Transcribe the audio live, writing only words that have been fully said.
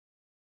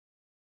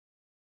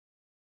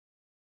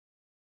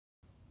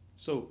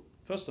So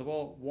first of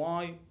all,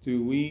 why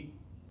do we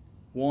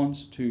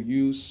want to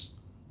use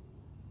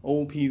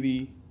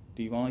OPV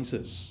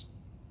devices?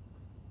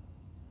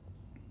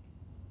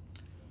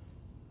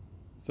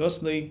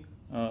 Firstly,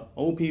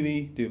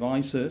 OPV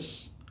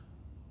devices,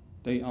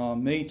 they are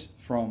made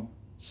from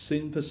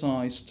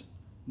synthesized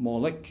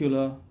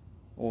molecular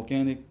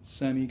organic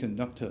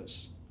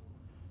semiconductors.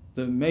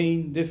 The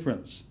main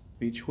difference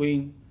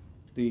between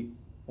the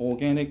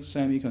organic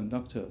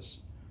semiconductors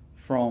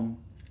from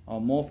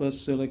amorphous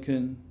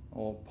silicon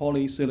or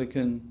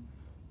polysilicon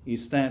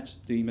is that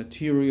the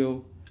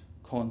material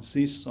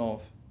consists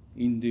of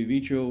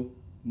individual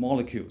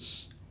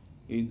molecules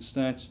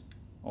instead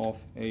of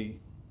a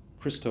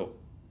crystal.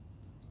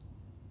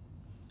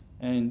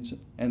 And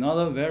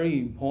another very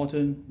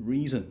important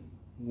reason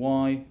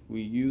why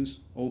we use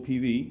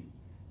OPV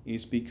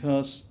is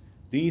because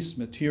these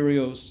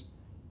materials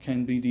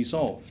can be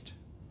dissolved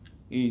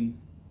in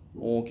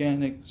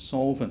organic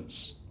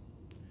solvents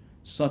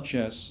such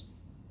as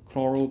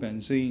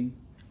chlorobenzene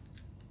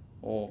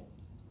or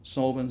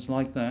solvents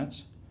like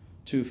that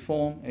to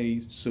form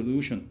a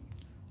solution.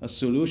 A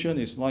solution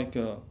is like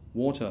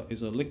water,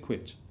 is a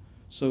liquid.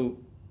 So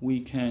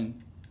we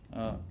can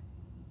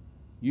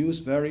use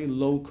very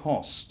low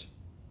cost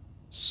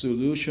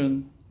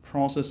solution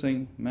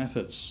processing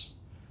methods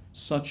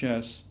such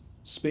as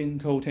spin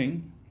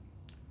coating,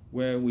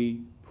 where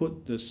we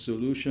put the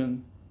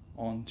solution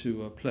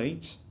onto a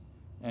plate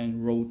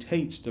and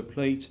rotate the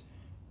plate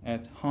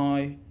at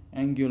high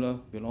angular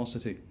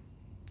velocity.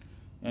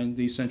 And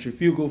the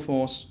centrifugal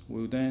force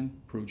will then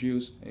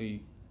produce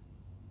a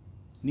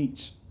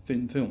neat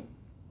thin film.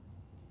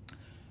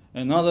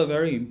 Another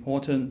very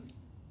important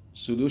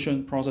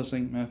solution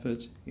processing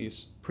method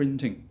is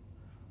printing,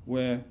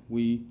 where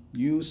we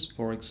use,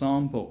 for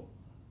example,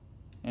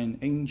 an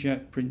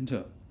inkjet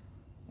printer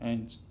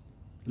and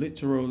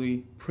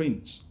literally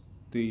print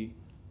the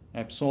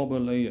absorber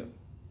layer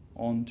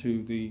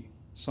onto the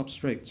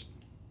substrate.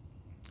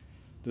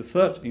 The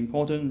third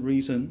important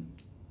reason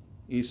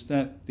is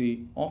that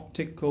the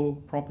optical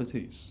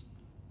properties,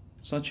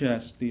 such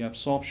as the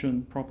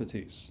absorption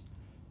properties,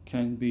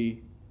 can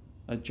be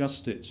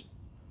adjusted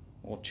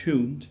or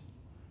tuned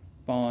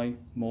by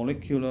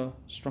molecular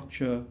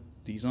structure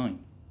design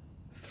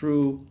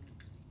through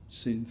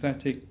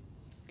synthetic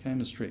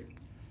chemistry.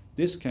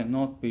 This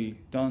cannot be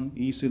done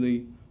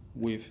easily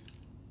with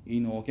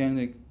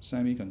inorganic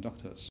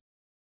semiconductors.